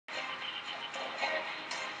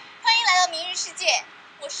日世界，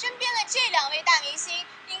我身边的这2位大明星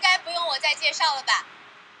应该不用我再介绍了吧？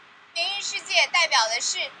明日世界代表的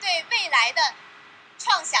是对未来的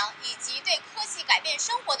创想以及对科技改变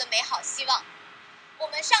生活的美好希望。我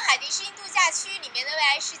们上海迪士尼度假区里面的未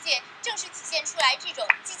来世界正是体现出来这种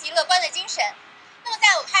积极乐观的精神。那么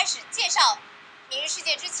在我开始介绍明日世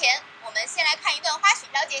界之前，我们先来看一段花絮，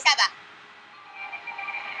了解一下吧。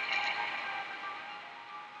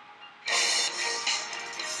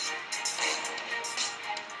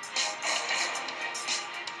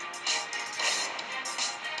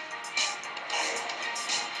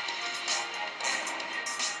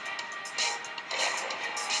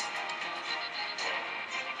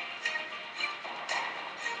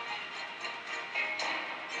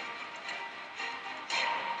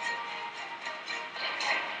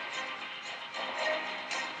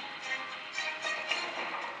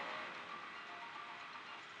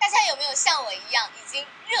有没有像我一样已经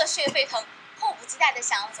热血沸腾、迫不及待地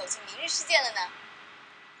想要走进明日世界了呢？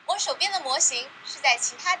我手边的模型是在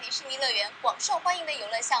其他迪士尼乐园广受欢迎的游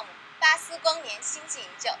乐项目巴斯光年星际营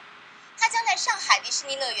救，它将在上海迪士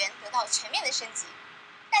尼乐园得到全面的升级。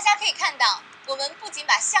大家可以看到，我们不仅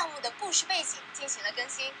把项目的故事背景进行了更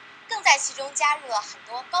新，更在其中加入了很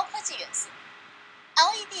多高科技元素。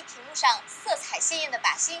LED 屏幕上色彩鲜艳的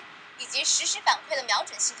靶心以及实时反馈的瞄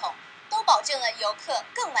准系统，都保证了游客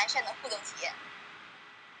更完善的互动体验。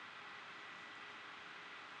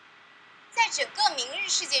在整个明日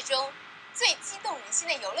世界中，最激动人心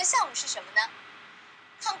的游乐项目是什么呢？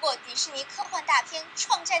看过迪士尼科幻大片《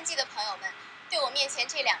创战记》的朋友们，对我面前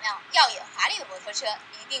这2辆耀眼华丽的摩托车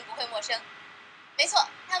一定不会陌生。没错，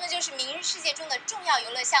它们就是明日世界中的重要游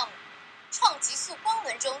乐项目——创极速光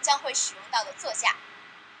轮中将会使用到的座驾。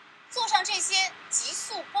坐上这些极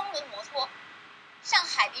速光轮摩托，上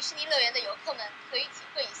海迪士尼乐园的游客们可以体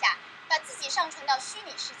会一下，把自己上传到虚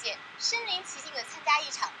拟世界，身临其境地参加一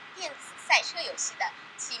场电子赛车游戏的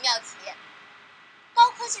奇妙体验。高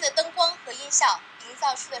科技的灯光和音效营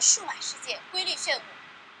造出的数码世界瑰丽炫目，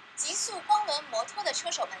极速光轮摩托的车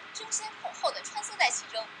手们争先恐后地穿梭在其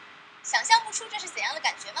中，想象不出这是怎样的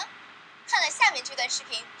感觉吗？看了下面这段视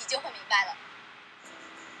频，你就会明白了。